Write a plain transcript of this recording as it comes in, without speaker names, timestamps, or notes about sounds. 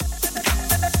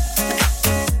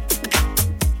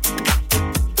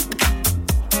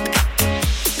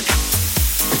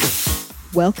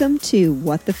Welcome to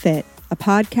What the Fit, a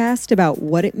podcast about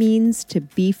what it means to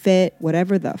be fit,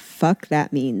 whatever the fuck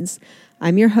that means.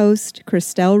 I'm your host,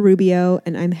 Christelle Rubio,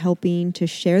 and I'm helping to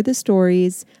share the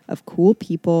stories of cool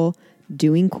people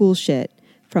doing cool shit,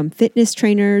 from fitness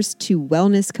trainers to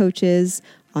wellness coaches,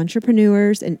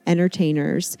 entrepreneurs, and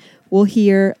entertainers. We'll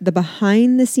hear the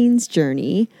behind-the-scenes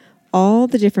journey, all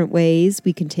the different ways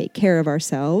we can take care of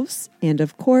ourselves, and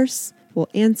of course, we'll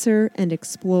answer and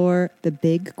explore the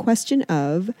big question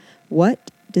of, what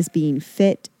does being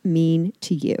fit mean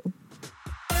to you?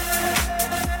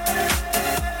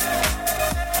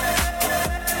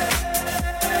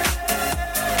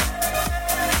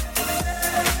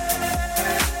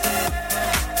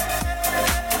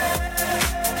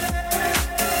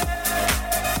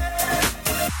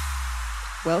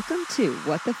 Welcome to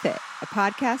What the Fit, a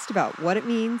podcast about what it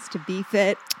means to be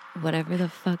fit. Whatever the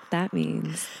fuck that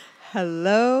means.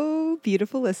 Hello,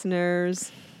 beautiful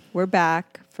listeners. We're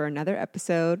back for another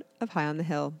episode of High on the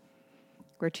Hill,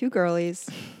 where two girlies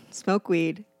smoke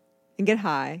weed and get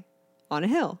high on a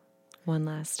hill. One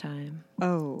last time.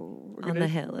 Oh, On the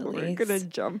hill, at we're least. gonna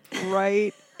jump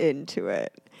right into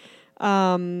it.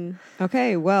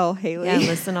 Okay, well, Haley. Yeah,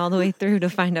 listen all the way through to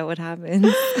find out what happens.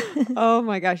 Oh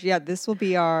my gosh, yeah, this will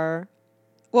be our,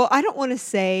 well, I don't want to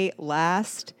say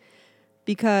last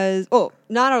because,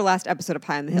 not our last episode of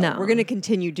High on the Hill. No. We're going to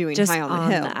continue doing Just High on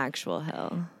the Hill. the actual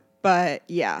hill. But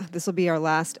yeah, this will be our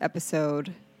last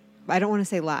episode. I don't want to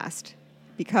say last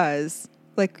because,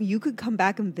 like, you could come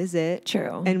back and visit.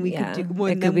 True. And we Yeah. could do,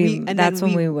 It could be, that's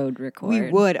when we would record. We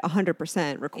would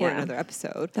 100% record Yeah. another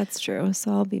episode. That's true.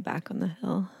 So I'll be back on the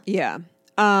hill. Yeah.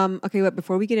 Okay, but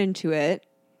before we get into it,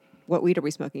 what weed are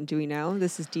we smoking? Do we know?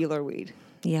 This is dealer weed.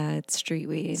 Yeah, it's street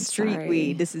weed. Street Sorry.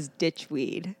 weed. This is ditch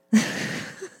weed.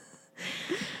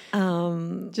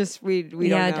 Just weed. We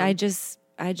yeah, don't know.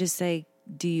 I just say,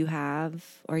 do you have,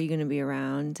 or are you going to be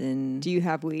around? And Do you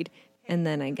have weed? and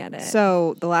then I get it.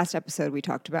 So the last episode we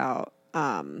talked about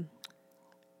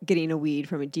getting a weed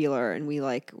from a dealer, and you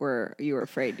were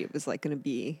afraid it was like going to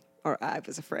be, or I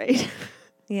was afraid.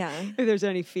 Yeah. If there's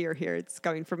any fear here, it's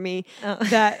coming from me. Oh.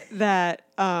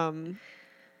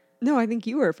 No, I think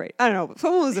you were afraid. I don't know.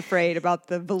 Someone was afraid about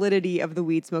the validity of the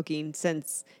weed smoking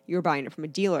since you were buying it from a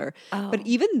dealer. Oh. But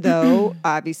even though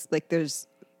obviously, like, there's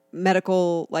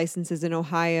medical licenses in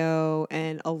Ohio,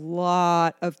 and a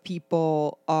lot of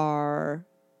people are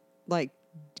like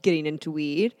getting into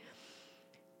weed,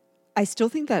 I still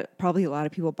think that probably a lot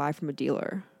of people buy from a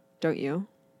dealer, don't you?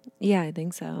 Yeah, I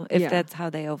think so. If Yeah. that's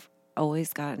how they have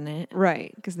always gotten it.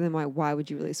 Right. Because then why would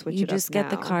you really switch You it up just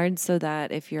get the now? card so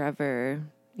that if you're ever,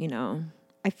 I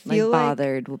like feel like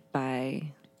bothered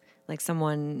by, like,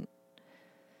 someone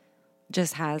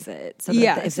just has it, so that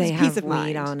Yeah, if it's they just peace have of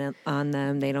weed mind. on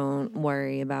them, they don't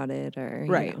worry about it, or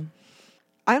Right.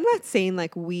 I'm not saying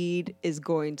like weed is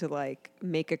going to like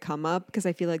make a come up, because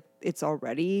I feel like it's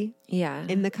already Yeah,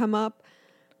 in the come up,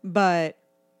 but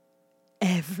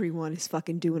everyone is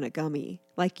fucking doing a gummy.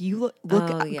 Like, you look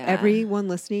Oh, yeah. everyone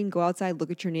listening, go outside, look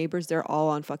at your neighbors, they're all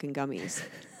on fucking gummies.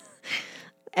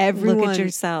 Everyone, look at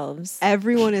yourselves.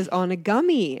 everyone is on a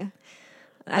gummy.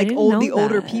 I Like didn't know the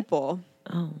older that. people.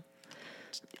 Oh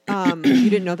You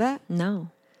didn't know that? no,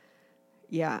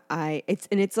 Yeah,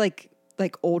 it's like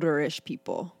older-ish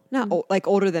people. Not Mm. like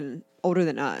older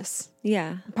than us.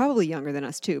 yeah. Probably younger than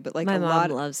us too, but like My a mom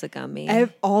lot. loves a gummy.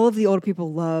 All of the older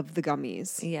people love the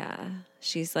gummies. Yeah,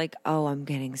 she's like, oh, I'm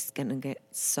gonna get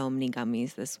so many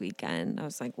gummies this weekend. I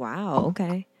was like, wow,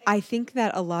 okay. I think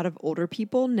that a lot of older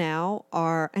people now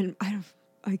are, and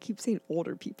I keep saying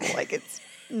older people like it's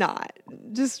not.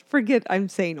 Just forget I'm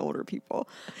saying older people.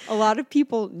 A lot of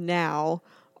people now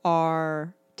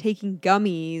are taking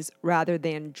gummies rather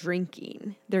than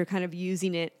drinking. They're kind of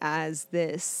using it as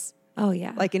this, Oh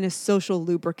yeah, like, in a social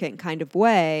lubricant kind of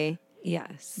way,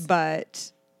 yes.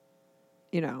 but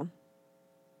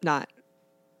not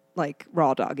like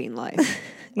raw dogging life.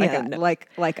 Like, Yeah, no.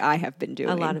 like I have been doing.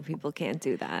 A lot of people can't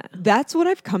do that. That's what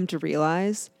I've come to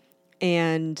realize.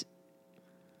 And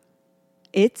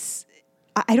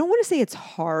I don't want to say it's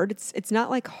hard. It's not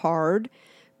like hard,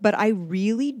 but I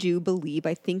really do believe,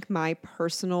 I think my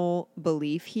personal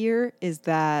belief here is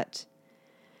that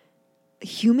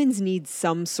humans need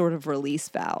some sort of release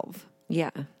valve.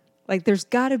 Yeah. Like, there's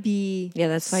got to be Yeah,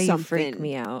 that's why you freak something.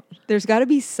 me out. There's got to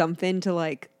be something to,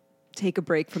 like, take a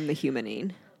break from the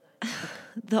humaning.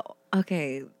 The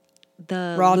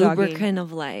Raw dogging. lubricant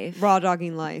of life. Raw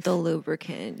dogging life. The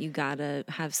lubricant. You gotta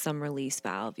have some release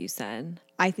valve, you said.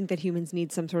 I think that humans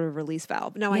need some sort of release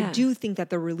valve. Now, I Yeah. do think that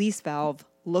the release valve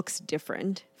looks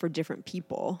different for different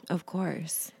people. Of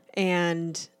course.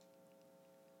 And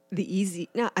the easy,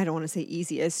 no, I don't want to say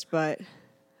easiest, but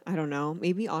I don't know.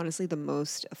 Maybe honestly, the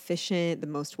most efficient, the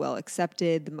most well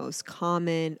accepted, the most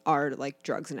common are like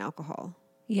drugs and alcohol.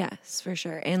 Yes, for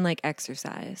sure. And like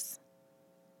exercise.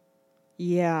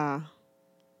 Yeah.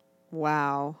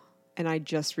 Wow. And I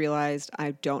just realized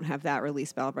I don't have that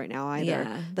release valve right now either.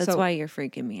 Yeah, that's why you're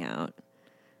freaking me out.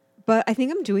 But I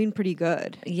think I'm doing pretty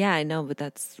good. Yeah, I know, but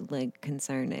that's like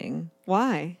concerning.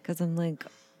 Why? Because I'm like,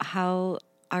 how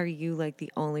are you like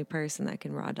the only person that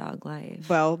can raw dog life?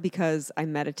 Well, because I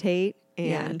meditate and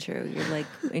yeah, true. You're like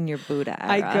in your Buddha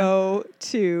era. I go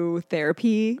to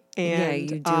therapy and yeah,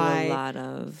 you do I a lot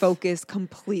of focus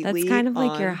completely. That's kind of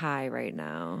like your on- high right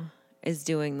now. Is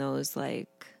doing those like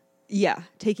Yeah,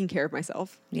 taking care of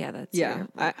myself. yeah, that's Yeah, your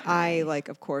I high. like,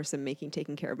 of course, am making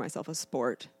taking care of myself a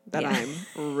sport that Yeah.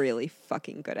 I'm really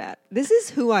fucking good at. This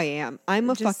is who I am. I'm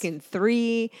a fucking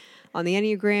 3 on the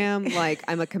Enneagram. Like,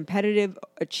 I'm a competitive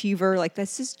achiever. Like,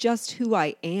 this is just who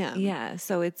I am. Yeah,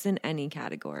 so it's in any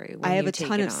category. When I have you a take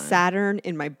ton it of on. Saturn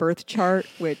in my birth chart,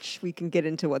 which we can get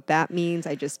into what that means.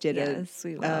 I just did Yes,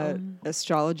 we a will.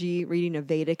 astrology reading, a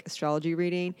Vedic astrology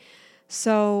reading.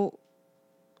 So,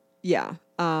 yeah.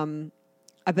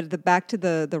 But back to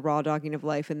the raw dogging of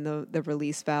life and the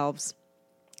release valves.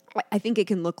 I think it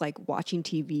can look like watching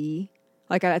TV.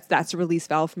 Like that's a release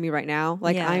valve for me right now.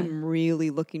 Like Yeah. I'm really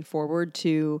looking forward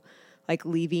to like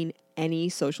leaving any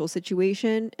social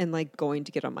situation and like going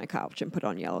to get on my couch and put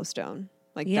on Yellowstone.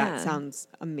 Like Yeah. that sounds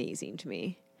amazing to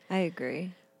me. I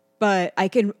agree. But I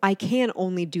can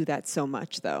only do that so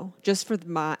much though. Just for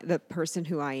the person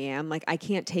who I am. Like I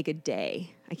can't take a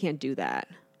day. I can't do that.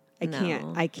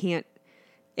 I can't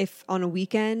if on a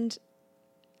weekend,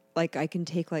 like I can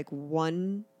take like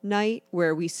one night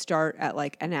where we start at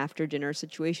like an after dinner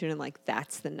situation and like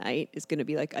that's the night is going to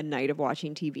be like a night of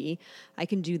watching TV. I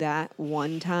can do that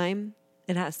one time.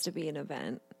 It has to be an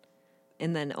event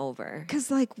and then over. Cause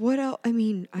like what else? I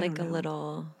mean, I Like don't a know.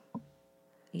 little.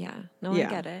 Yeah. No, Yeah. I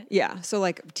get it. Yeah. So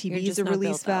like You're TV is just a not release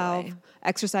built that valve. way.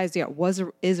 Exercise,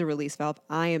 is a release valve.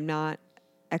 I am not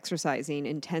exercising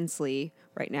intensely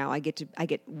right now. I get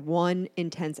one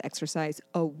intense exercise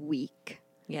a week.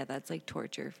 Yeah, that's like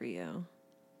torture for you.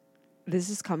 This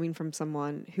is coming from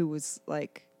someone who was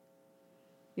like,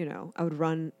 you know, I would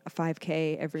run a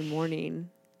 5K every morning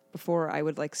before I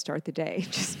would like start the day,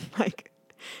 just like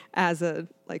as a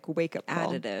like wake up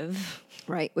call. Additive.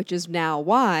 Right. Which is now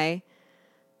why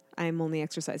I'm only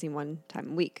exercising one time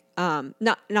a week. Not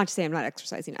to say I'm not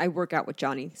exercising. I work out with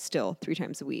Johnny still 3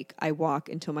 times a week. I walk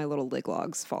until my little leg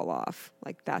logs fall off.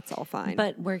 Like that's all fine.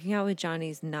 But working out with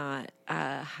Johnny's not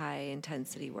a high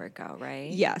intensity workout,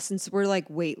 right? yeah, since we're like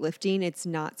weightlifting, it's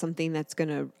not something that's going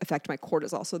to affect my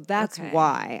cortisol. So that's Okay.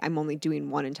 why I'm only doing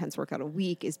one intense workout a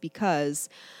week is because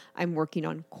I'm working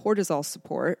on cortisol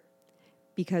support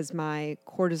because my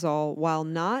cortisol, while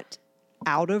not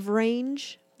out of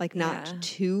range, like not Yeah.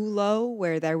 too low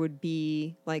where there would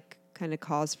be like kind of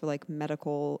cause for like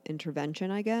medical intervention,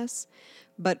 I guess,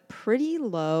 but pretty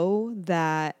low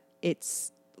that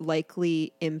it's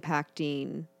likely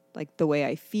impacting like the way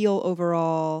I feel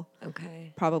overall,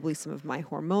 Okay. probably some of my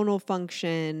hormonal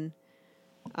function,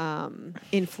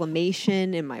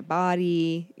 inflammation in my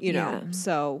body, you know. Yeah.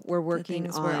 So we're The working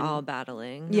things on we're all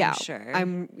battling. yeah, I'm sure.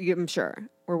 I'm sure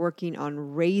we're working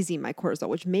on raising my cortisol,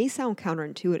 which may sound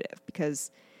counterintuitive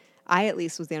because I at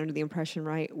least was under the impression,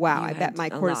 right? Wow, You I bet had my a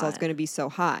cortisol is lot. going to be so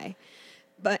high.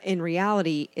 But in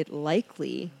reality, it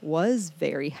likely was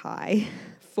very high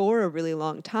for a really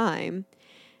long time.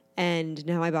 And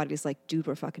now my body's like, dude,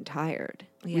 we're fucking tired.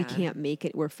 We Yeah. can't make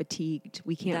it. We're fatigued.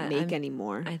 We can't That- make I'm-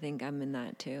 anymore. I think I'm in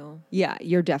that too. Yeah,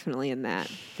 you're definitely in that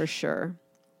for sure.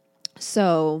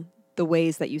 So the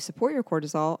ways that you support your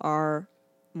cortisol are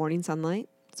morning sunlight.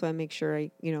 So I make sure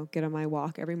I, get on my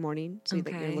walk every morning so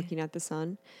that you're Okay. looking at the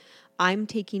sun. I'm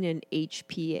taking an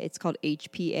HPA. It's called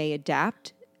HPA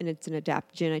Adapt, and it's an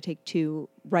adaptogen. I take 2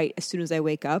 right as soon as I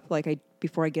wake up,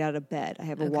 before I get out of bed. I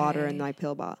have a water in Okay. my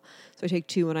pill bottle. So I take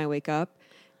 2 when I wake up,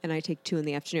 and I take 2 in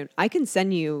the afternoon. I can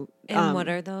send you. And what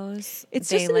are those? It's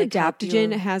They, just an like, help adaptogen.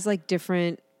 you- It has like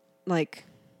different like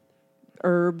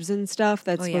herbs and stuff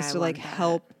that's Oh, yeah, supposed I to like want that.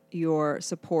 help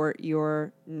support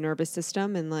your nervous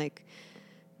system and like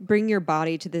bring your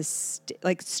body to this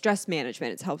like stress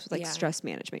management. It helps with like Yeah. stress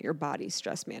management, your body's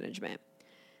stress management.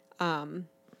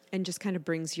 And just kind of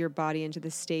brings your body into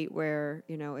the state where,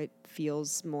 it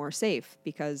feels more safe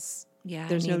because Yeah, I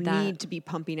there's no need that. need to be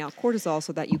pumping out cortisol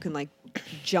so that you can like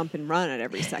jump and run at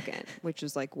every second, which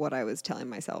is like what I was telling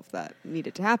myself that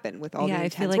needed to happen with all the I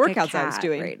intense feel like workouts a I was cat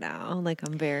doing right now. Like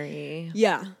I'm very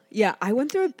Yeah. I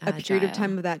went through a period of Agile.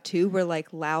 time of that too, where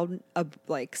like loud,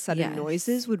 like sudden Yes.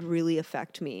 noises would really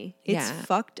affect me. It's Yeah.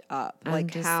 fucked up, I'm like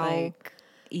just how like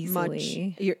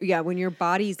easily. much. When your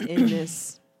body's in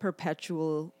this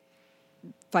perpetual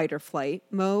fight or flight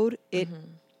mode, it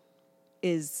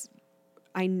is.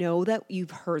 I know that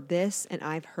you've heard this, and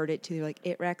I've heard it too. Like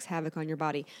it wreaks havoc on your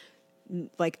body.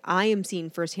 Like I am seeing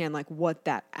firsthand like what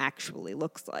that actually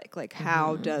looks like. Like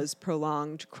how does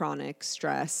prolonged chronic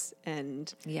stress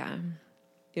and Yeah.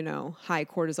 high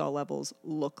cortisol levels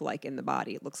look like in the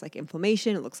body? It looks like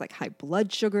inflammation. It looks like high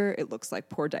blood sugar. It looks like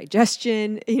poor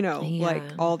digestion, like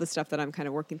all the stuff that I'm kind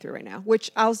of working through right now, which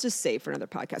I'll just save for another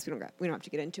podcast. We don't have to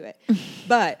get into it,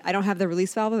 but I don't have the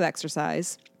release valve of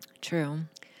exercise. True.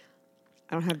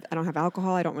 I don't have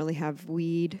alcohol. I don't really have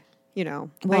weed, Well,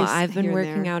 ice I've been here and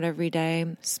working there. out every day,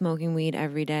 smoking weed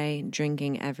every day,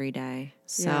 drinking every day.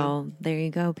 So there you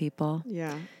go, people.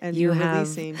 Yeah. And You you're have-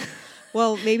 releasing.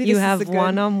 Well, maybe You this have is a good,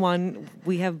 one-on-one.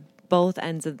 We have both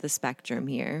ends of the spectrum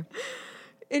here.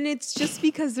 and it's just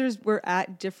because we're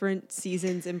at different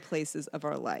seasons and places of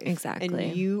our life. Exactly.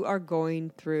 And you are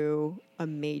going through a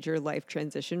major life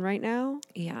transition right now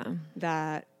Yeah.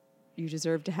 that you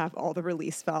deserve to have all the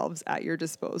release valves at your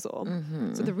disposal.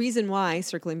 Mm-hmm. So the reason why,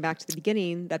 circling back to the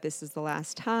beginning, that this is the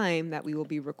last time that we will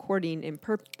be recording in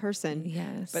person,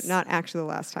 Yes. but not actually the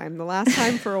last time. The last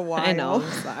time for a while. I know.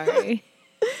 I'm sorry.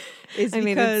 Is I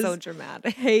mean, because it's so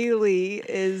dramatic. Haley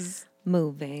is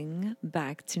Moving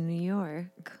back to New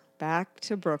York. back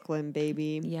to Brooklyn,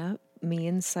 baby. Yep. Me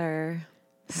and Sir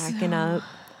packing up.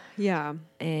 Yeah.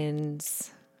 And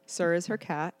Sir is her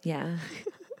cat. yeah,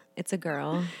 it's a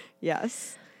girl.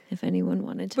 Yes. If anyone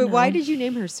wanted to But know. why did you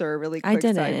name her Sir? Really quick I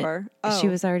didn't. sidebar. She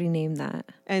was already named that.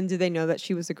 And did they know that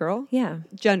she was a girl? Yeah.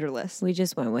 Genderless. We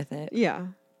just went with it. Yeah.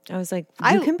 I was like,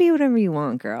 I- you can be whatever you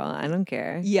want, girl. I don't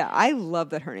care. Yeah. I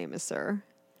love that her name is Sir.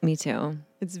 Me too.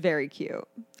 It's very cute.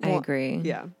 I agree.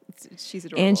 Yeah. She's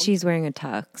adorable. And she's wearing a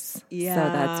tux. Yeah.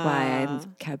 So that's why I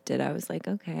kept it. I was like,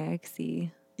 okay, I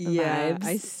see the vibes.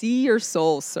 I see your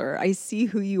soul, Sir. I see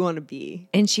who you want to be.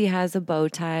 And she has a bow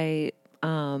tie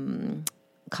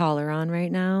collar on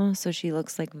right now. So she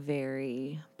looks like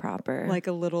very proper. Like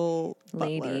a little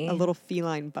Lady. butler, a little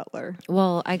feline butler.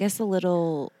 Well, I guess a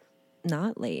little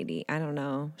not lady. I don't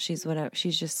know. She's whatever.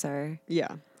 She's just Sir.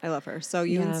 Yeah. I love her. So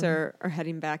you and Yeah. Sir are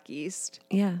heading back east.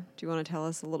 Yeah. Do you want to tell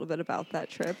us a little bit about that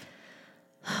trip?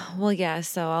 Well, yeah.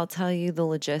 So I'll tell you the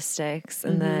logistics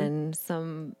and then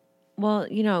some. Well,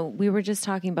 we were just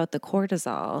talking about the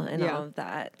cortisol and Yeah. all of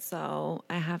that. So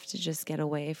I have to just get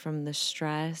away from the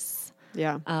stress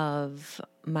Yeah. of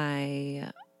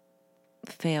my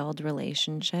failed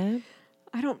relationship.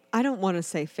 I don't want to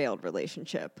say failed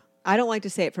relationship. I don't like to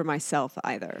say it for myself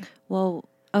either. Well,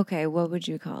 okay. What would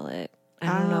you call it?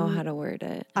 I don't know how to word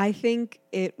it. I think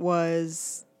it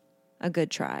was A good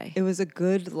try. a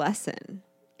good lesson.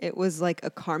 It was like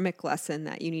a karmic lesson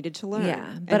that you needed to learn.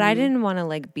 Yeah. But I And- didn't want to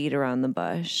like beat around the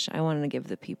bush. I wanted to give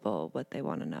the people what they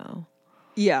want to know.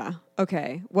 Yeah.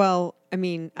 Okay. Well, I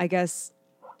mean, I guess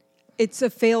it's a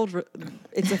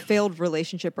failed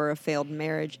relationship or a failed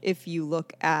marriage if you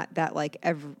look at that like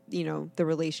the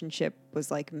relationship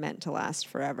was like meant to last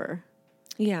forever.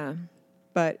 Yeah.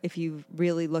 But if you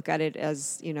really look at it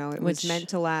as, it was Which- meant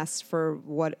to last for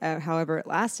however it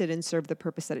lasted and serve the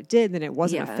purpose that it did, then it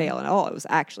wasn't a Yeah. fail at all. It was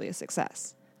actually a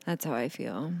success. That's how I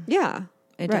feel. Yeah.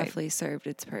 It Right. definitely served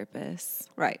its purpose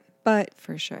Right. But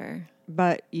for sure.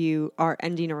 you are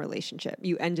ending a relationship.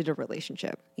 You ended a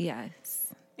relationship. Yes.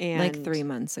 And Like 3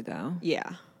 months ago.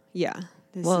 Yeah. Yeah.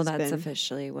 This Well, has that's been-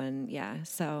 officially when, yeah.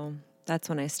 So that's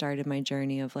when I started my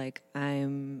journey of like,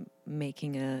 I'm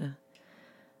making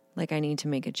I need to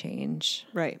make a change.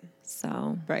 Right.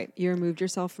 So, Right. You removed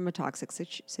yourself from a toxic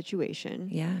situation,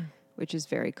 yeah. which is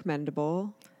very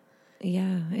commendable.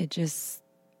 Yeah. It just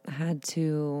had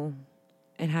to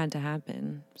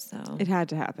happen. So, It had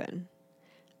to happen.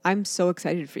 I'm so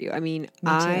excited for you. I mean, me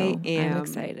too. I'm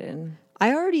excited.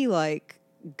 I already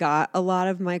got a lot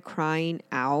of my crying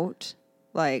out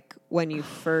when you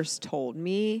first told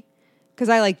me, because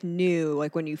I knew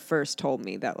when you first told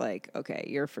me that okay,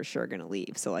 you're for sure gonna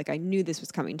leave. So I knew this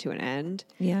was coming to an end.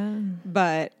 Yeah.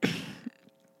 But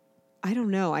I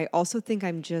don't know. I also think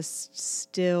I'm just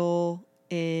still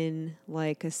in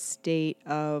a state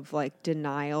of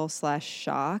denial /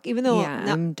 shock, even though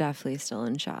Yeah. I'm definitely still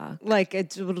in shock.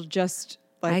 it'll just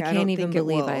I don't can't even think it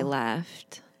believe I will.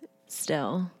 left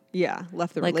still. Yeah,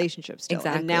 left the relationship still,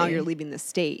 and now exactly. you're leaving the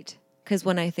state. Because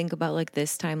when I think about like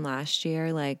this time last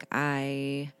year, like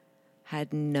I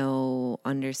had no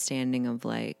understanding of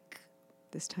like,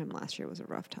 This time last year was a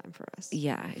rough time for us.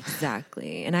 yeah,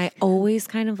 exactly. And I always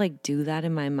kind of like do that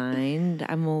in my mind.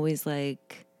 I'm always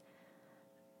like,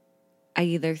 I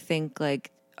either think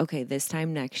like, okay, this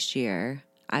time next year,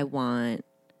 I want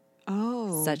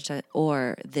such a,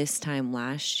 or this time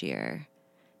last year.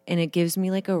 And it gives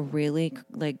me like a really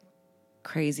like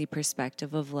crazy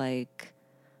perspective of like,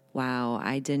 wow,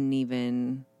 I didn't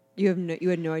even, You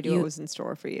had no idea what was in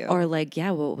store for you. or like,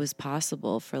 yeah, what was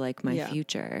possible for like my Yeah.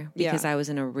 future, because I was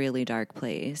in a really dark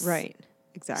place. Right.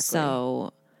 Exactly.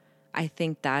 So I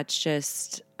think that's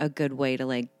just a good way to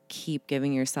like keep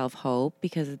giving yourself hope,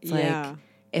 because it's like,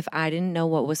 if I didn't know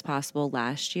what was possible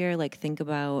last year, like think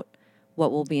about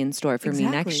what will be in store for me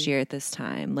next year at this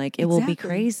time. Like it will be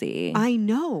crazy. I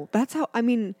know. That's how, I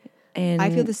mean, and I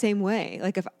feel the same way.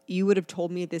 Like if you would have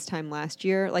told me this time last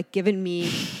year, like given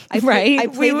me, I play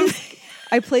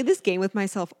this game with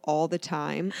myself all the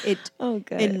time. It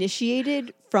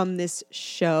initiated from this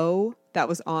show that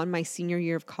was on my senior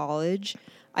year of college.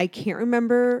 I can't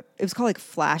remember. It was called like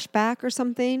Flashback or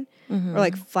something, or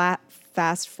like I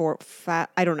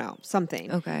don't know,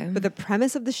 something. Okay. But the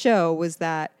premise of the show was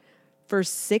that for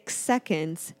 6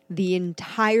 seconds, the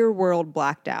entire world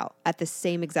blacked out at the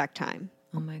same exact time.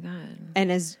 Oh my God. And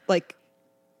as like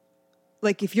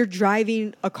if you're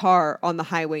driving a car on the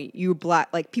highway,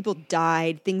 like people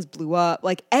died, things blew up,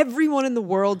 like everyone in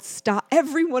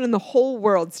the whole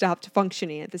world stopped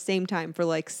functioning at the same time for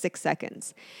like 6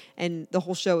 seconds. And the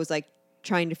whole show was like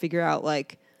trying to figure out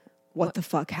like what the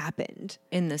fuck happened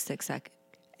in the 6 second,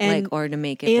 like, or to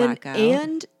make it black out.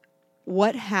 And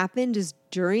what happened is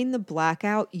during the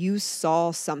blackout, you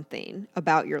saw something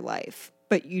about your life,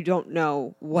 but you don't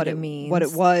know what it means. What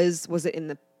it was. Was it in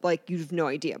the, like, you have no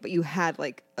idea, but you had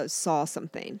like saw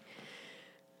something.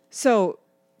 So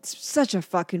it's such a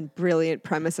fucking brilliant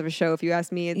premise of a show, if you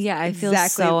ask me. It's I feel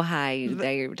so high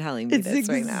that you're telling me this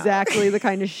right now. It's exactly the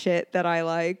kind of shit that I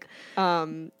like.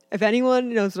 If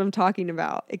anyone knows what I'm talking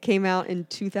about, it came out in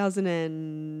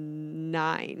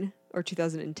 2009 or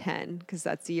 2010, because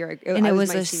that's the year. And it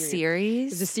was a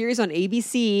series? It was a series on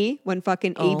ABC when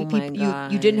fucking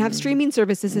God. You didn't have streaming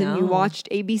services and you watched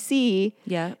ABC.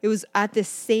 Yeah. It was at the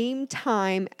same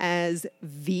time as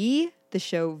V, the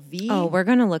show V. Oh, we're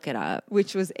going to look it up.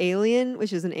 Which was Alien,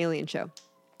 which is an alien show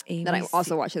ABC, that I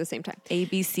also watched at the same time.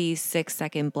 ABC 6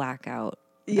 second blackout.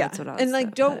 Yeah. That's what I was and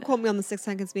like, don't quote me on the 6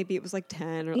 seconds. Maybe it was like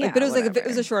 10 or yeah, but it was like, it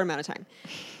was a short amount of time.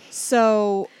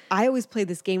 So I always play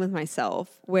this game with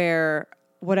myself where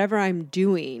whatever I'm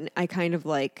doing, I kind of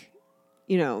like,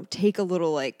 you know, take a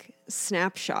little like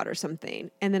snapshot or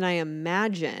something. And then I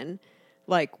imagine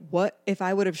like, what if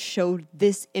I would have showed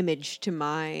this image to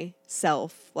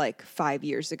myself like 5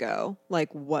 years ago,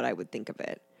 like what I would think of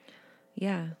it.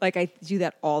 Yeah. Like I do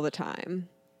that all the time.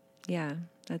 Yeah.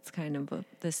 That's kind of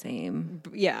the same.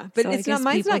 Yeah, but so it's not.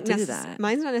 Mine's not that.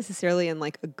 Mine's not necessarily in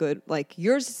like a good. Like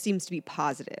yours seems to be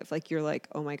positive. Like you're like,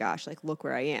 oh my gosh, like look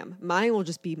where I am. Mine will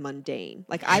just be mundane.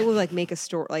 Like I will like make a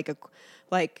story,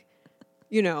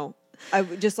 you know, I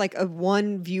just like a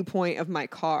one viewpoint of my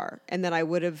car, and then I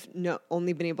would have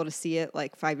only been able to see it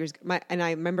like 5 years. And I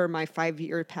remember my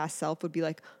 5-year past self would be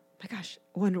like, my gosh,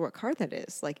 I wonder what car that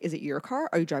is. Like, is it your car?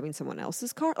 Are you driving someone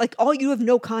else's car? Like, you have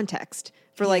no context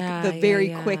for like the very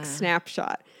quick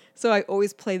snapshot. So I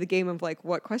always play the game of like,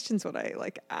 what questions would I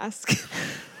like ask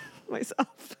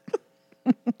myself?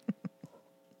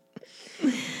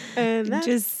 And that's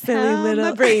just silly little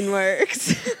my brain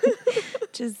works.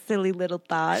 Just silly little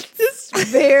thoughts. Just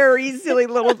very silly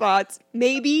little thoughts.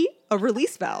 Maybe a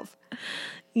release valve.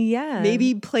 Yeah.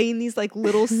 Maybe playing these like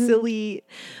little silly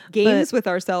games with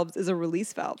ourselves is a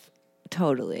release valve.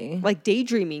 Totally. Like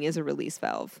daydreaming is a release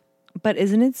valve. But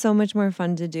isn't it so much more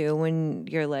fun to do when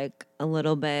you're like a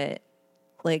little bit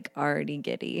like already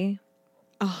giddy?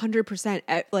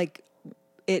 100%. Like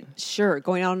sure,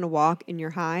 going out on a walk and you're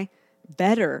high,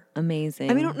 better.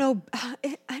 Amazing. I mean, I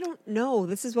don't know.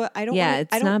 This is what I don't. Yeah,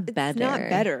 it's not better. It's not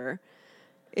better.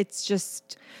 It's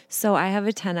just. So I have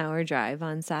a 10-hour drive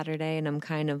on Saturday, and I'm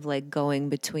kind of like going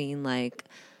between like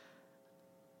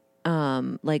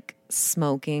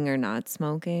smoking or not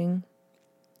smoking.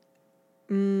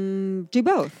 Do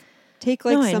both. Take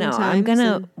like no, some I know. time.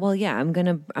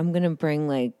 I'm gonna bring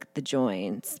like the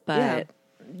joints, but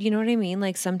you know what I mean?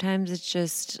 Like sometimes it's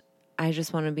just I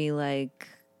just want to be like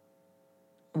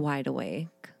wide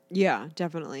awake. Yeah,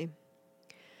 definitely.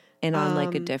 And on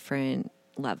like a different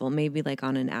level, maybe like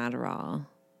on an Adderall.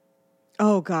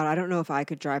 Oh God, I don't know if I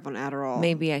could drive on Adderall.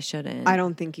 Maybe I shouldn't. I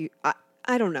don't think you.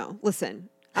 I don't know. Listen,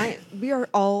 We are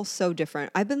all so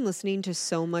different. I've been listening to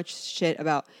so much shit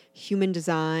about human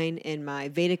design in my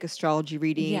Vedic astrology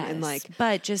reading, Yes, and like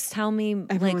but just tell me,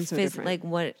 like, everyone's so different. like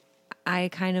what. I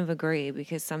kind of agree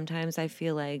because sometimes I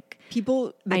feel like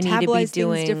people I need to be metabolize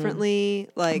doing things differently.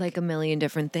 like a million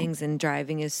different things, and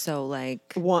driving is so like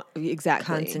exactly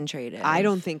concentrated. I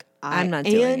don't think I'm not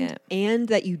doing it, and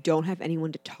that you don't have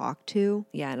anyone to talk to.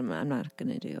 Yeah, I'm not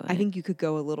gonna do it. I think you could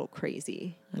go a little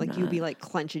crazy. Like you'd be like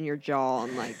clenching your jaw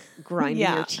and like grinding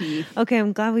your teeth. Okay,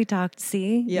 I'm glad we talked.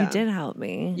 See, Yeah. you did help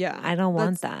me. Yeah, I don't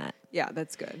want that. Yeah,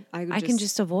 that's good. I can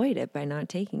just avoid it by not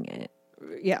taking it.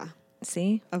 Yeah.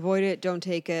 See? Avoid it, don't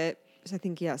take it. So I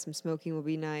think, yeah, some smoking will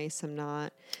be nice, some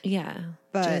not. Yeah.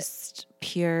 But just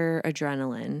pure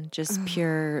adrenaline, just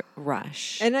pure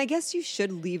rush. And I guess you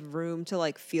should leave room to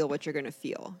like feel what you're going to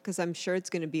feel, because I'm sure it's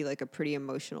going to be like a pretty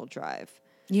emotional drive.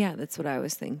 Yeah, that's what I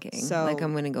was thinking. So, like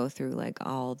I'm going to go through like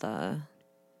all the...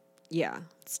 Yeah.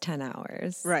 It's 10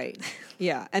 hours. Right.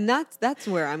 Yeah. And that's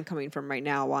where I'm coming from right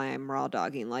now, why I'm raw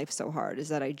dogging life so hard, is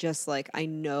that I just like, I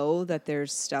know that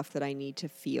there's stuff that I need to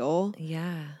feel.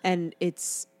 Yeah. And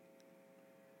it's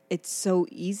so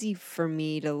easy for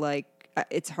me to like,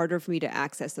 it's harder for me to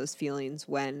access those feelings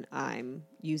when I'm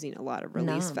using a lot of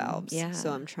release valves. Yeah.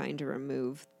 So I'm trying to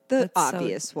remove the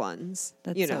obvious ones.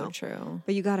 That's so true.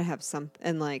 But you got to have some,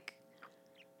 and like,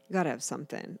 you got to have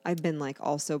something. I've been like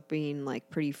also being like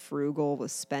pretty frugal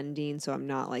with spending, so I'm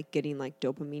not like getting like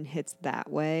dopamine hits that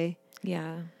way.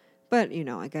 Yeah. But, you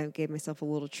know, I gave myself a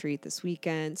little treat this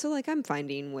weekend. So like I'm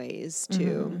finding ways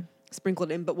to sprinkle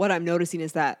it in. But what I'm noticing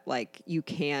is that like you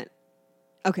can't,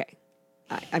 okay,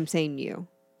 I'm saying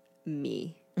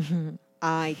me.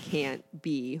 I can't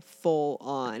be full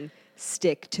on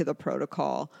stick to the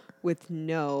protocol with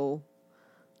no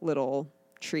little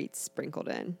treats sprinkled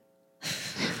in.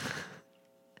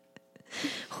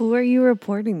 Who are you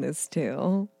reporting this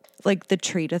to? Like the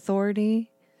treat authority?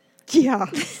 Yeah.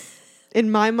 In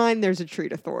my mind, there's a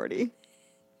treat authority.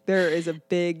 There is a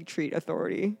big treat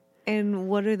authority. And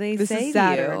what do they This say is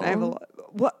Saturn. to you? I have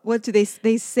what do they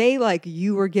say? Like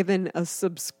you were given a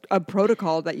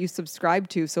protocol that you subscribe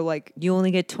to. So like you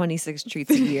only get 26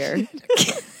 treats a year.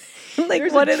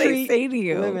 Like what do they say to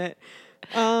you? Limit.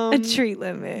 A treat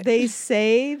limit. They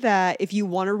say that if you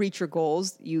want to reach your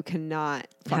goals, you cannot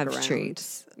have around.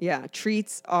 treats. Yeah,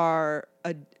 treats are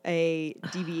a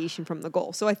deviation from the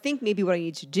goal. So I think maybe what I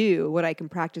need to do, what I can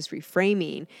practice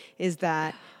reframing, is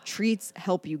that treats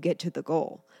help you get to the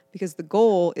goal, because the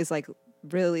goal is like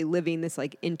really living this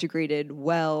like integrated,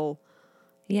 loving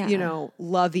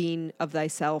of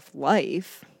thyself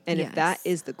life. And if that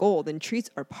is the goal, then treats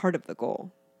are part of the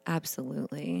goal.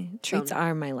 Absolutely. Treats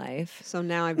are my life. So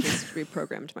now I've just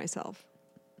reprogrammed myself.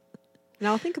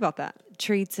 Now I'll think about that.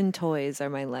 Treats and toys are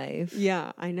my life.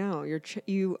 Yeah, I know.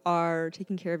 You are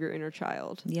taking care of your inner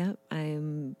child. Yep.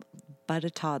 I'm but a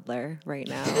toddler right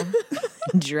now.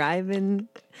 Driving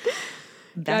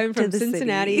back from to the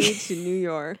Cincinnati city to New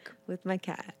York with my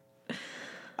cat.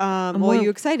 Well, are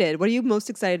you excited? What are you most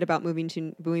excited about moving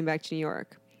back to New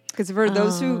York? Because for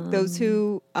those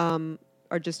who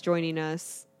are just joining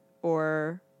us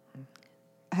or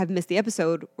have missed the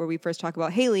episode where we first talk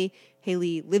about Haley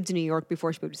lived in New York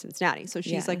before she moved to Cincinnati. So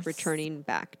she's like returning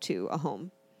back to a home.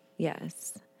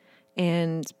 Yes.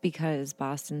 And because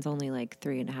Boston's only like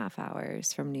 3.5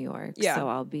 hours from New York. Yeah. So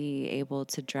I'll be able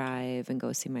to drive and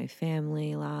go see my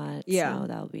family a lot. Yeah. So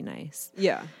that'll be nice.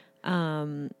 Yeah.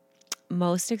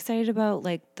 Most excited about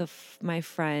like my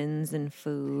friends and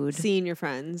food. Seeing your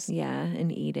friends. Yeah.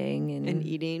 And eating. And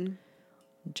eating.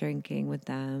 Drinking with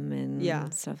them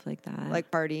and stuff like that. Like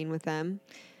partying with them.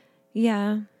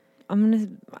 Yeah.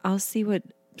 I'll see what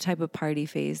type of party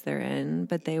phase they're in,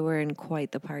 but they were in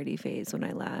quite the party phase when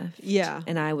I left. Yeah.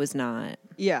 And I was not.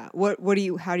 Yeah.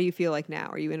 How do you feel like now?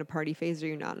 Are you in a party phase or are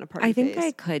you not in a party phase? I think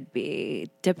I could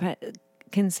be.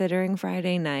 Considering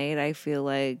Friday night, I feel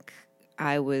like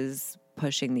I was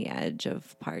pushing the edge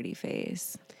of party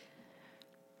phase.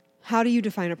 How do you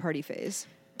define a party phase?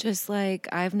 Just like,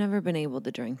 I've never been able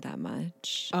to drink that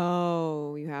much.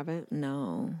 Oh, you haven't?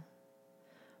 No.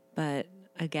 But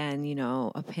again,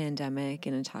 a pandemic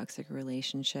and a toxic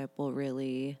relationship will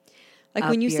really... Like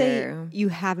when you say you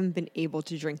haven't been able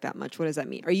to drink that much, what does that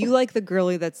mean? Are you like the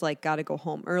girly that's like got to go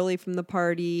home early from the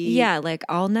party? Yeah, like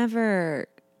you'll never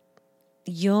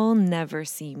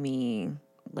see me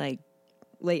like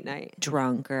late night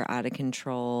drunk or out of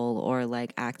control or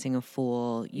like acting a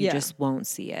fool. You just won't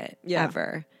see it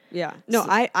ever. Yeah. No, so,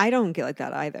 I don't get like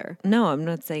that either. No, I'm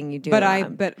not saying you do. But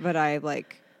I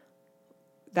like,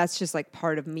 that's just like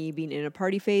part of me being in a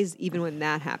party phase. Even when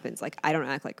that happens, like I don't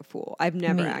act like a fool. I've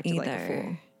never acted like a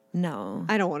fool. No.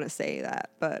 I don't want to say that,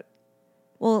 but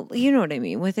Well, you know what I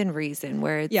mean, within reason,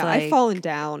 where it's yeah, like, I've fallen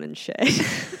down and shit.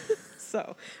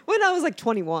 So when I was like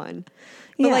 21,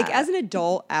 but like Yeah. as an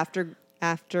adult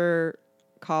after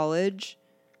college,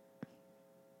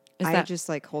 Is I that- just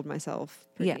like hold myself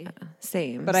pretty. yeah,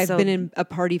 same. But I've So- been in a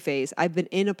party phase. I've been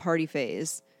in a party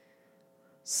phase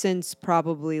since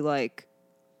probably like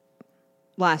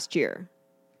last year.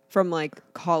 From like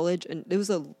college, and it was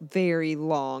a very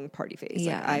long party phase. Like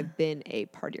Yeah. I've been a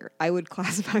partier. I would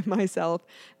classify myself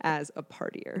as a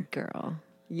partier. girl.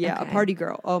 Yeah, Okay. a party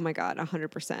girl. Oh my God,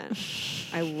 100%.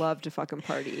 I love to fucking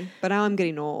party. But now I'm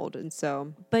getting old, and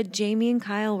so But Jamie and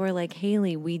Kyle were like,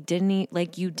 Haley, we didn't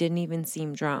like you didn't even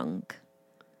seem drunk.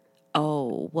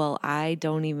 Oh, well, I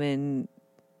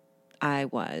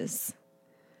was.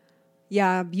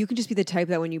 yeah, you can just be the type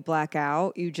that when you black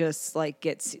out, you just like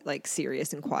get like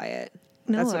serious and quiet.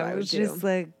 That's what I would was do. just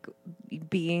like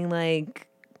being like,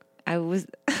 I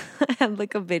had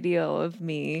like a video of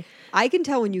me. I can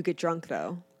tell when you get drunk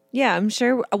though. Yeah, I'm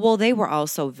sure. Well, they were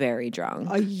also very drunk.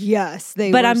 Yes,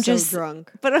 they But were I'm so just drunk.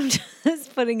 But I'm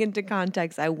just putting into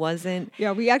context. I wasn't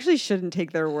Yeah, we actually shouldn't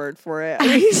take their word for it.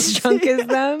 as drunk as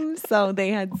them, so they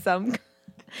had some.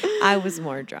 I was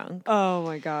more drunk, Oh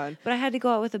my God. but I had to go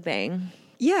out with a bang.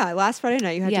 Yeah, last Friday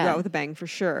night you had to go Yeah. out with a bang for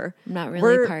sure. I'm not really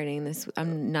We're- partying this.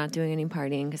 I'm not doing any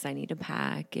partying because I need to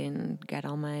pack and get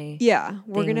all my. Yeah,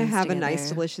 we're gonna things have a nice,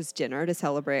 together. delicious dinner to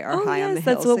celebrate our Oh, high on the yes,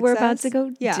 hill. that's what we're about to success.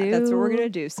 go Yeah, that's what we're do. gonna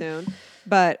do soon.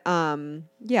 But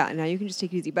yeah, now you can just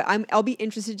take it easy. But I'll be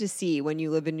interested to see when you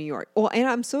live in New York. Well, and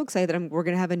I'm so excited that we're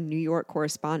gonna have a New York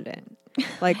correspondent.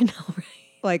 Like, I know, right?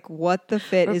 like what the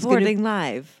fit is gonna. Reporting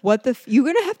live. You're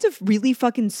gonna have to really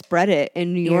fucking spread it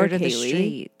in New Ear York, to the Haley.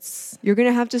 streets. You're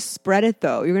gonna have to spread it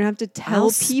though. You're gonna have to tell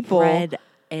I'll people. spread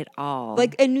it all.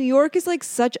 Like, and New York is like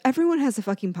such. Everyone has a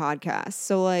fucking podcast,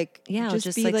 so like, yeah, I'll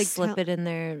just be like like slip tell- it in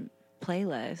their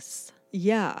playlist.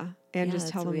 Yeah, and Yeah, just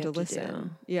that's tell what them we to have to listen.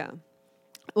 do. Yeah.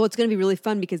 Well, it's going to be really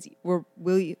fun because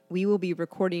we will be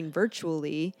recording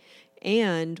virtually,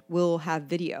 and we'll have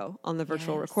video on the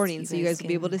virtual Yes, recording, you so you guys guys will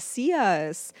be able can- to see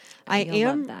us. I think you'll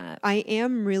love am. that. I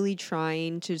am really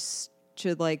trying to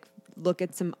like look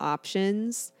at some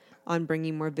options on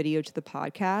bringing more video to the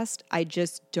podcast. I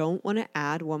just don't want to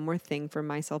add one more thing for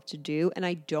myself to do, and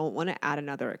I don't want to add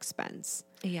another expense.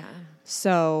 Yeah.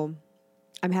 So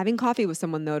I'm having coffee with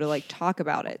someone though to like talk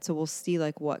about it. So we'll see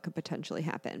like what could potentially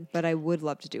happen. But I would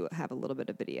love to have a little bit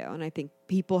of video, and I think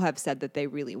people have said that they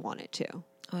really want it too.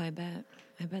 Oh, I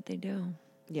bet they do.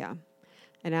 Yeah.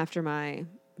 And after my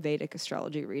Vedic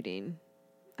astrology reading,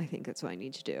 I think that's what I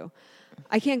need to do.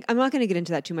 I'm not going to get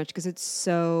into that too much because it's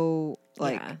so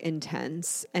like Yeah.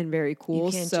 intense and very cool.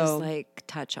 You can't so just like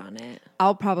touch on it.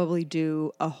 I'll probably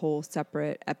do a whole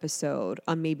separate episode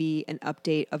on maybe an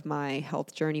update of my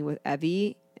health journey with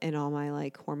Evie and all my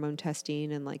like hormone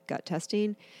testing and like gut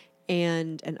testing,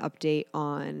 and an update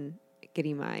on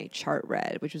getting my chart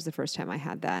read, which was the first time I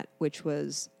had that, which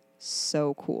was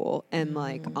so cool and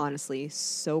like honestly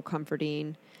so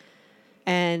comforting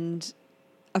and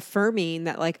affirming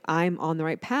that like I'm on the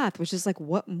right path, which is like,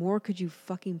 what more could you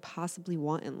fucking possibly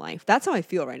want in life? That's how I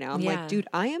feel right now. I'm Yeah. like, dude,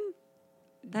 I am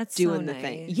That's doing so the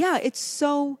thing. nice. Yeah, it's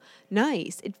so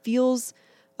nice. It feels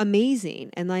amazing.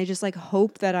 And I just like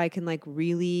hope that I can like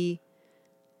really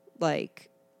like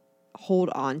hold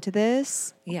on to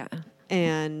this Yeah.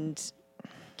 and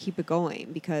keep it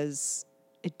going because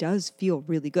it does feel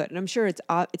really good. And I'm sure it's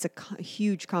a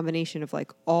huge combination of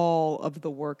like all of the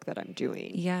work that I'm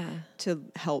doing Yeah. to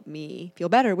help me feel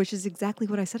better, which is exactly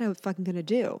what I said I was fucking going to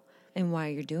do. And why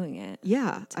you're doing it.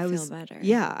 Yeah, To feel better.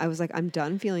 Yeah, I was like, I'm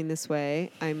done feeling this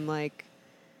way. I'm like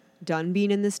done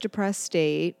being in this depressed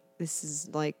state. This is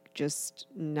like just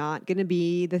not gonna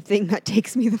be the thing that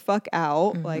takes me the fuck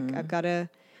out. Mm-hmm. Like I've gotta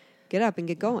get up and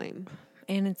get going.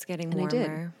 And it's getting And I warmer.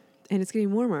 did. And it's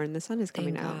getting warmer and the sun is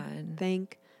coming Thank out. God.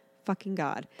 Thank fucking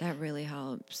God. That really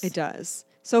helps. It does.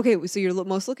 So okay, so you're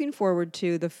most looking forward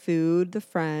to the food, the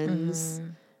friends.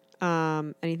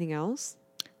 Mm-hmm. Anything else?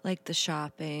 Like the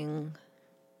shopping.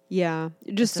 Yeah,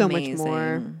 just It's so much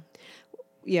more. amazing.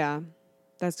 Yeah,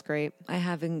 that's great. I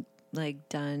haven't like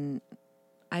done.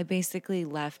 I basically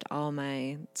left all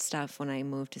my stuff when I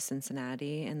moved to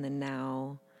Cincinnati, and then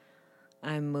now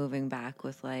I'm moving back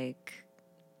with like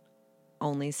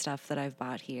only stuff that I've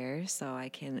bought here. So I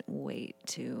can't wait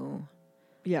to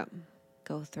Yeah.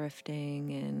 go thrifting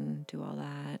and do all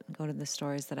that. Go to the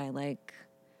stores that I like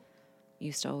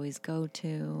used to always go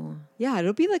to. Yeah,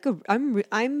 it'll be like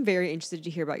I'm very interested to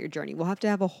hear about your journey. We'll have to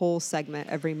have a whole segment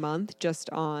every month just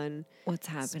on What's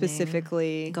happening?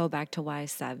 specifically. Go back to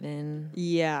Y7.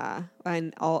 Yeah,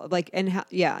 and all like and how,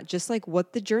 yeah, just like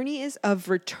what the journey is of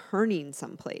returning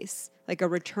someplace, like a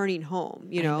returning home.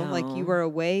 You know, like you know. were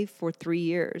away for 3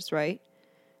 years, right?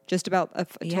 Just about a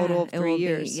total of it 3 will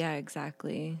years. Be, yeah,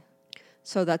 exactly.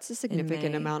 So that's a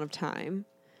significant May. amount of time,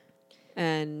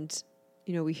 and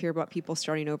you know we hear about people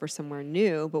starting over somewhere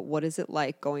new, but what is it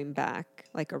like going back,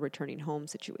 like a returning home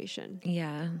situation?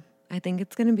 Yeah, I think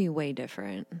it's going to be way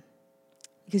different.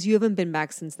 Because you haven't been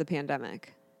back since the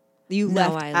pandemic. You No,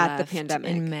 left I at the left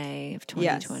pandemic. in May of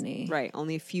 2020. Yes, right.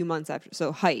 Only a few months after.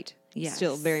 So height. Yes.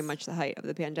 Still very much the height of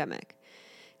the pandemic.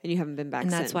 And you haven't been back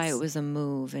And since. that's why it was a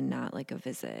move and not like a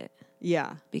visit.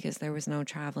 Yeah. Because there was no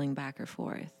traveling back or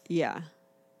forth. Yeah.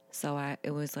 So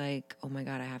it was like, oh my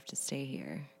God, I have to stay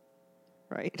here.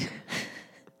 Right.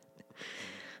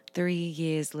 3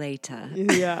 years later.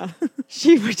 Yeah.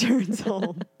 She returns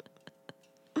home.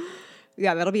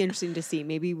 Yeah, that'll be interesting to see.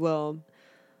 Maybe we'll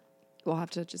have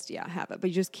to just have it. But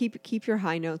you just keep your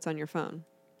high notes on your phone.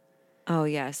 Oh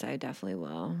yes, I definitely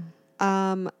will.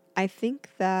 I think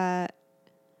that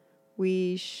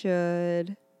we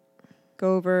should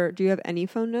go over. Do you have any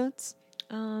phone notes?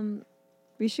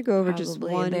 We should go over just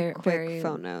Probably. one They're quick very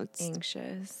phone notes.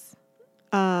 Anxious.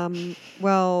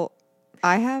 Well,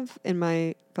 I have in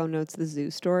my phone notes the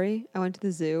zoo story. I went to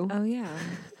the zoo. Oh yeah.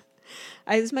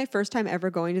 This is my first time ever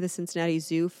going to the Cincinnati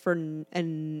Zoo for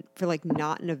like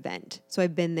not an event. So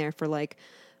I've been there for like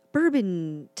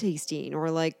bourbon tasting or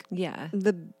like Yeah.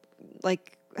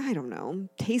 I don't know,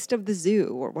 taste of the zoo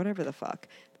or whatever the fuck,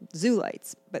 zoo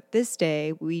lights. But this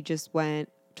day we just went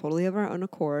totally of our own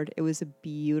accord. It was a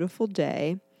beautiful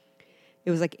day.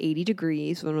 It was like 80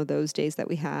 degrees, one of those days that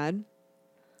we had.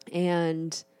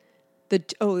 And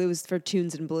it was for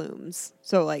Tunes and Blooms.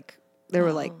 So like there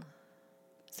were like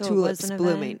So tulips it was an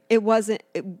blooming. event? It wasn't.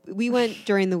 We went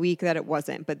during the week that it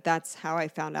wasn't, but that's how I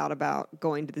found out about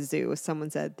going to the zoo. Someone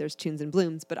said there's Tunes and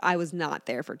Blooms, but I was not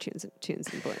there for Tunes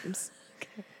and Blooms.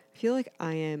 Okay. I feel like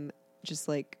I am just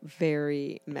like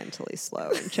very mentally slow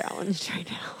and challenged right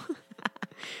now.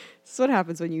 This is what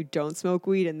happens when you don't smoke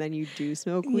weed and then you do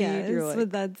smoke weed. Yes, You're like,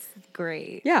 but that's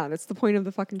great. yeah, that's the point of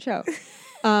the fucking show.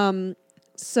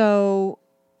 So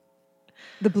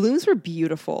the blooms were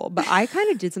beautiful, but I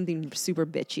kind of did something super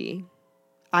bitchy.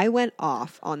 I went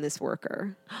off on this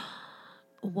worker.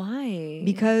 Why?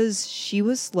 Because she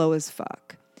was slow as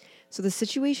fuck. So the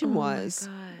situation was,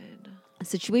 Oh my God. the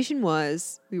situation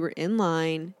was we were in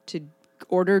line to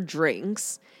order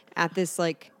drinks at this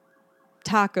like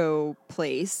taco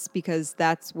place because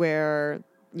that's where,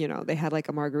 you know, they had like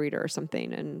a margarita or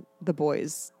something and the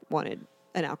boys wanted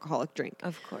an alcoholic drink.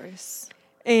 Of course.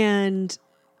 And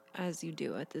As you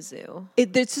do at the zoo.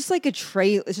 it's just like it's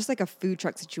just like a food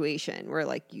truck situation where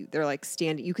like they're like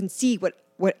standing, you can see what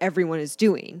everyone is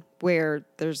doing, where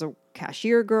there's a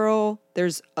cashier girl,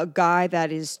 there's a guy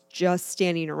that is just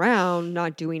standing around,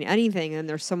 not doing anything, and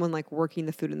there's someone like working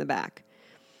the food in the back.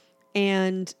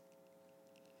 And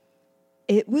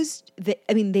it was,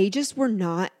 they just were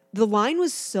not, the line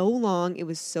was so long, it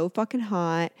was so fucking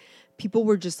hot, people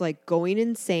were just like going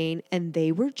insane, and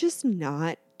they were just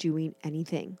not doing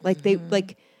anything. Like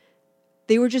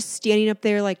they were just standing up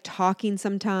there like talking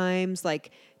sometimes,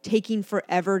 like taking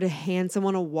forever to hand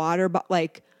someone a water, but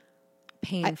like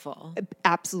Painful.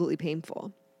 absolutely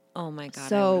painful. Oh my God, I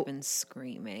So- would have been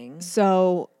screaming.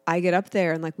 So I get up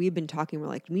there and like we've been talking, we're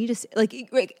like, we need to like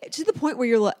to the point where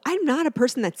you're like, I'm not a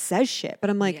person that says shit,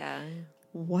 but I'm like, yeah.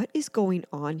 what is going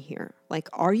on here? Like,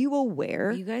 are you aware?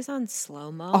 Are you guys on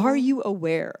slow-mo? Are you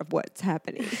aware of what's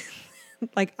happening?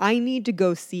 Like, I need to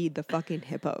go see the fucking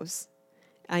hippos.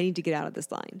 I need to get out of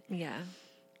this line. Yeah.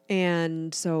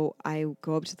 And so I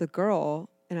go up to the girl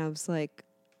and I was like,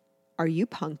 are you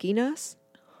punking us?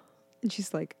 And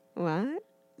she's like, what?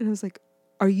 And I was like,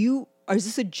 is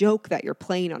this a joke that you're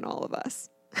playing on all of us?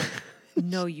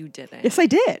 No, you didn't. Yes, I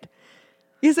did.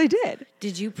 Yes, I did.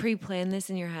 Did you pre-plan this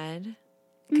in your head?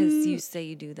 Because you say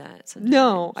you do that sometimes.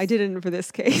 No, I didn't for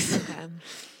this case. Okay.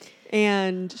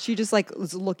 And she just like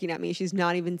was looking at me. She's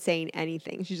not even saying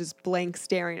anything. She's just blank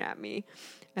staring at me.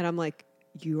 And I'm like,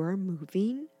 you are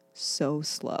moving so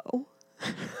slow.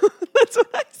 That's what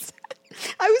I said.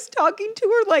 I was talking to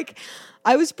her like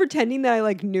I was pretending that I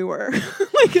like knew her.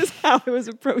 Like is how I was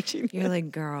approaching You're this.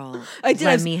 like, girl, I did.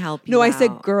 let me help you No, I out.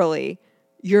 said, girly,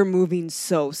 you're moving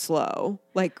so slow.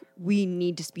 Like we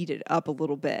need to speed it up a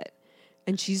little bit.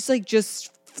 And she's like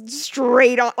just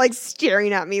straight on, like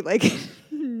staring at me like,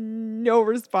 no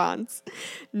response,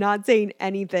 not saying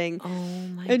anything. Oh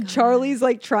my And God. Charlie's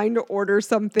like trying to order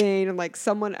something, and like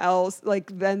someone else,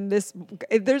 like then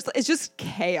it's just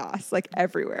chaos like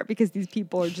everywhere because these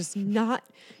people are just not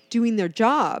doing their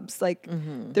jobs. Like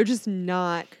they're just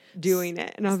not doing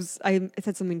it. And I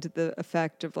said something to the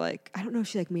effect of like, I don't know if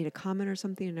she like made a comment or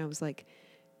something, and I was like,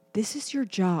 this is your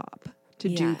job to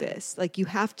do this. Like you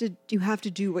have to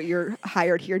do what you're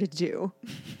hired here to do.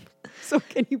 So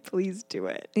can you please do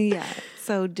it? Yeah.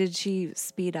 So did she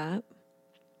speed up?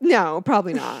 No,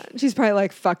 probably not. She's probably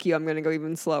like, fuck you, I'm going to go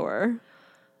even slower.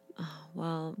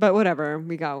 Well, But whatever,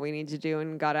 we got what we need to do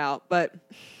and got out. But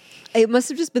it must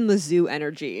have just been the zoo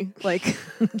energy. Like,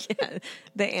 yeah,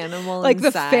 the animal like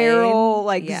inside. the feral,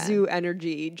 like Yeah. zoo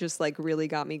energy just like really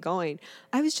got me going.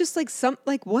 I was just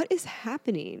like, what is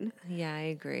happening? Yeah, I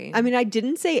agree. I mean, I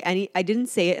didn't say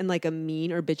it in like a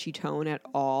mean or bitchy tone at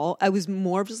all. I was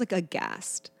more of just like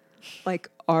aghast. Like,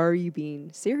 are you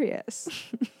being serious?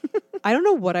 I don't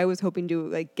know what I was hoping to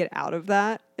like get out of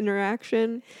that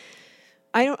interaction.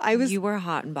 You were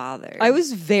hot and bothered. I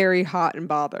was very hot and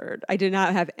bothered. I did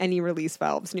not have any release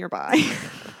valves nearby.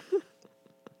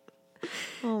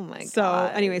 Oh my god. So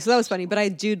anyway, so that was funny. But I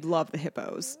do love the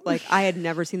hippos. Like I had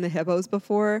never seen the hippos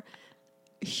before.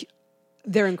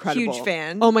 They're incredible. Huge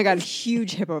fan. Oh my god,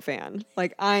 huge hippo fan.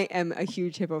 Like I am a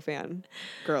huge hippo fan,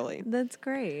 girly. That's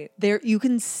great. There you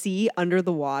can see under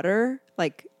the water,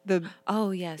 like the Oh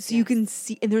yes. so you can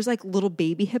see, and there's like little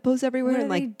baby hippos everywhere, What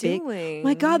and are like they big. doing?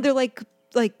 My god, they're like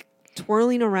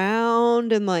twirling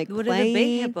around and like What playing. are the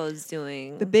big hippos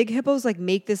doing? The big hippos like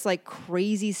make this like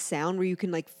crazy sound where you can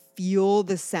like feel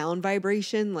the sound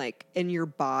vibration like in your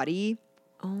body.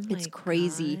 Oh my It's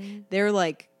crazy. God. They're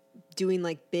like doing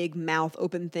like big mouth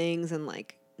open things and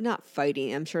like not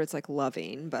fighting. I'm sure it's like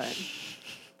loving, but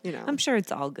you know. I'm sure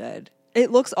it's all good.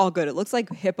 It looks all good. It looks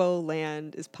like Hippo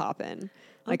Land is popping.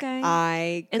 Like Okay.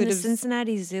 I And could the have.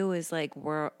 Cincinnati Zoo is like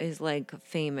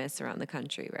famous around the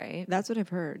country, right? That's what I've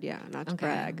heard. Yeah, not to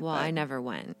brag. Well, but I never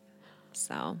went,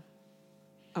 so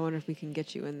I wonder if we can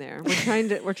get you in there.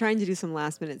 We're trying to do some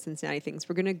last minute Cincinnati things.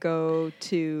 We're gonna go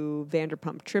to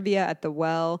Vanderpump Trivia at the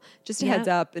Well. Just a heads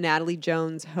up, Natalie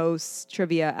Jones hosts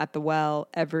trivia at the Well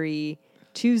every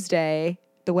Tuesday.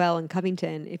 The Well in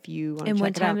Covington. If you want to And check what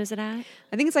it time out. is it at?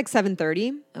 I think it's like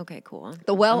 7:30. Okay, cool.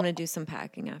 The Well- I'm gonna do some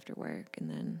packing after work, and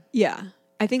then Yeah,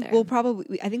 I think there.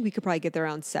 I think we could probably get there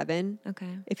around 7.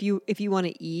 okay. If you want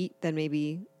to eat, then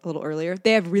maybe a little earlier.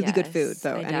 They have really good food, Yes,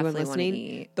 though. I Anyone definitely wanna listening,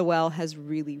 eat. the Well has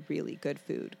really, really good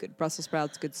food. Good Brussels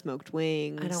sprouts, good smoked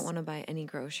wings. I don't want to buy any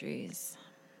groceries.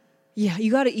 Yeah,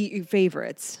 you got to eat your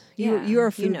favorites. Yeah, you're a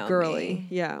you food know girly. me.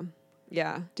 Yeah,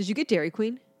 yeah. Did you get Dairy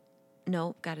Queen?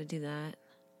 Nope, got to do that.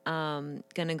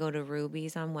 Gonna go to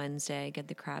Ruby's on Wednesday, get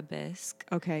the crab bisque,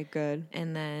 Okay, good.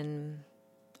 and then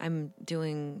I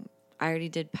already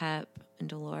did Pep and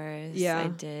Dolores. Yeah. I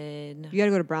did. You got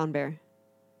to go to Brown Bear.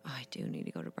 Oh, I do need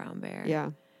to go to Brown Bear. Yeah.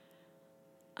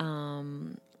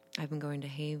 I've been going to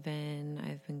Haven.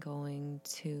 I've been going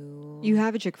to. You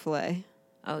have a Chick-fil-A.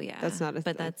 Oh yeah, That's not a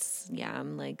But thing. that's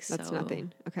I'm like That's so.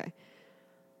 nothing. Okay.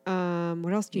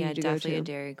 What else do you Yeah, need to go definitely a to?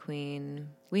 Dairy Queen.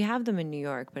 We have them in New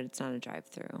York, but it's not a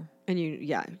drive-through. And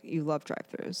you love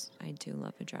drive-thrus. I do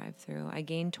love a drive-through. I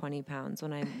gained 20 pounds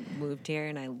when I moved here,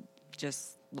 and I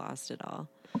just lost it all.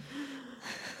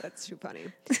 That's too funny.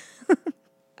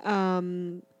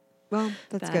 Well,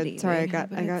 that's Bad good. Sorry, I eating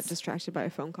got habits. distracted by a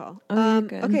phone call. Oh, you're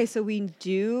good. Okay, so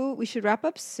we should wrap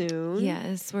up soon.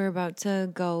 Yes, we're about to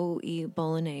go eat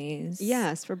bolognese.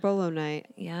 Yes, for Bolo night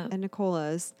Yeah. and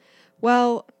Nicola's.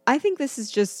 Well, I think this is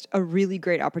just a really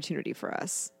great opportunity for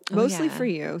us. Oh, Mostly yeah. for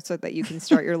you, so that you can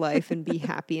start your life and be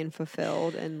happy and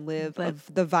fulfilled and live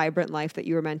the vibrant life that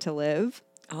you were meant to live,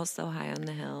 Also high on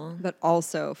the hill. but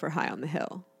also for High on the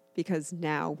Hill, because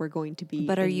now we're going to be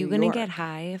But are in you New going to York. get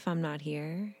high if I'm not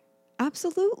here?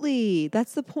 Absolutely.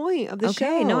 That's the point of the show.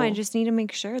 Okay, no, I just need to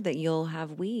make sure that you'll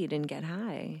have weed and get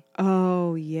high.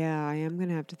 Oh, yeah, I am going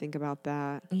to have to think about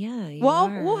that. Yeah, you Well,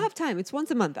 are. we'll have time. It's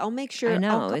once a month. I'll make sure. I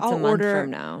know, I'll, it's I'll a month order,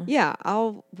 from now. Yeah,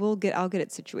 I'll get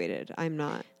it situated. I'm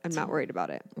not worried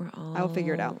about it. We're all. I'll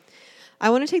figure it out.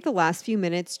 I want to take the last few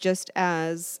minutes just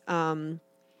as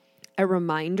a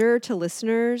reminder to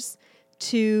listeners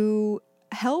to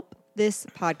help this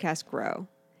podcast grow.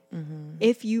 Mm-hmm.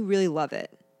 If you really love it,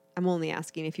 I'm only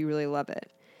asking if you really love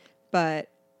it, but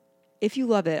if you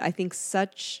love it, I think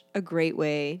such a great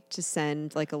way to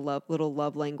send like a little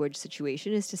love language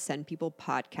situation is to send people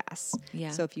podcasts. Yeah.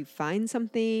 So if you find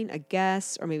something, a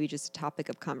guest, or maybe just a topic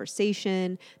of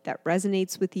conversation that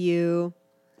resonates with you,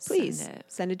 please Send it.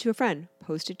 send it to a friend,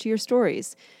 post it to your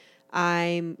stories.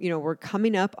 we're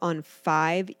coming up on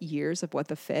 5 years of What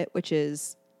the Fit, which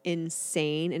is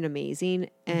insane and amazing.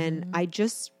 And I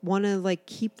just want to like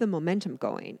keep the momentum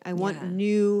going. I want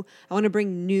to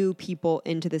bring new people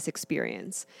into this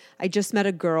experience. I just met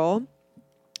a girl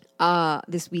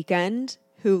this weekend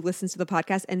who listens to the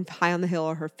podcast, and High on the Hill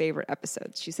are her favorite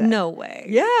episodes, she said. No way.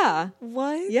 Yeah.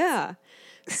 What? Yeah.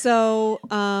 So,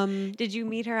 did you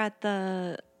meet her at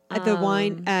the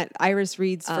wine at Iris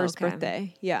Reed's first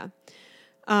birthday? Yeah.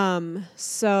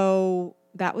 So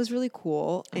that was really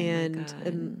cool. It's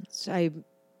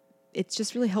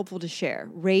just really helpful to share,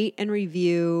 rate and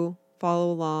review,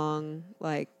 follow along.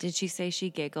 Like, did she say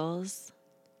she giggles?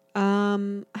 I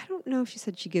don't know if she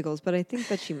said she giggles, but I think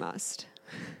that she must.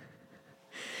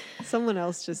 Someone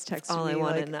else just texted me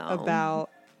like, about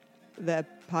the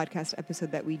podcast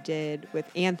episode that we did with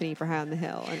Anthony for High on the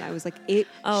Hill, and I was like, was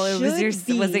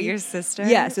it your sister?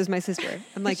 Yes, it was my sister.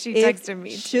 I'm like, she texted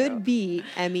me should be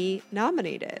Emmy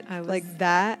nominated. I was like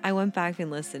that. I went back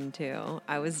and listened to.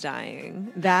 I was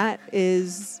dying. That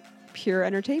is pure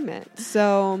entertainment.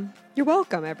 So you're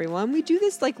welcome, everyone. We do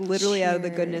this like literally out of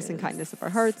the goodness and kindness of our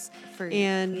hearts,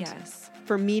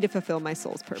 for me to fulfill my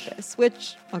soul's purpose,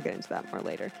 which I'll get into that more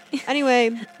later.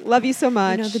 Anyway, love you so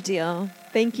much. You know the deal.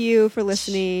 Thank you for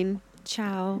listening.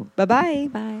 Ciao. Bye-bye.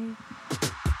 Bye.